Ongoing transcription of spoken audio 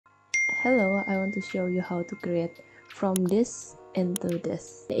Hello, I want to show you how to create from this into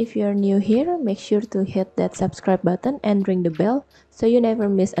this. If you're new here, make sure to hit that subscribe button and ring the bell so you never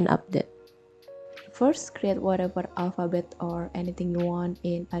miss an update. First, create whatever alphabet or anything you want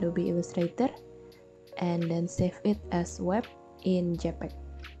in Adobe Illustrator and then save it as web in JPEG.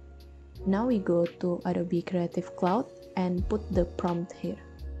 Now we go to Adobe Creative Cloud and put the prompt here.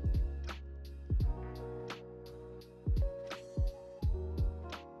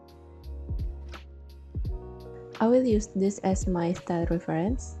 I will use this as my style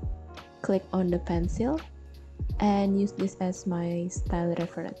reference. Click on the pencil and use this as my style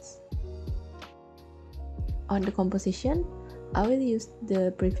reference. On the composition, I will use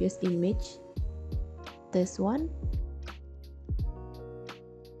the previous image, this one.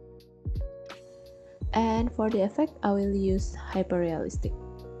 And for the effect, I will use hyperrealistic.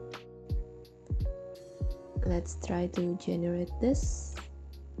 Let's try to generate this.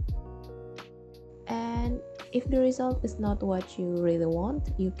 And if the result is not what you really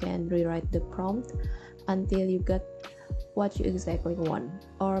want, you can rewrite the prompt until you get what you exactly want,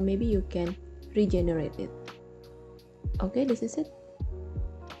 or maybe you can regenerate it. Okay, this is it.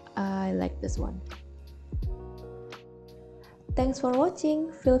 I like this one. Thanks for watching.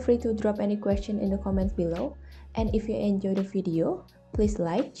 Feel free to drop any question in the comments below. And if you enjoyed the video, please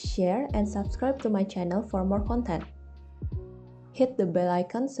like, share, and subscribe to my channel for more content. Hit the bell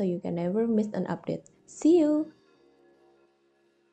icon so you can never miss an update. See you!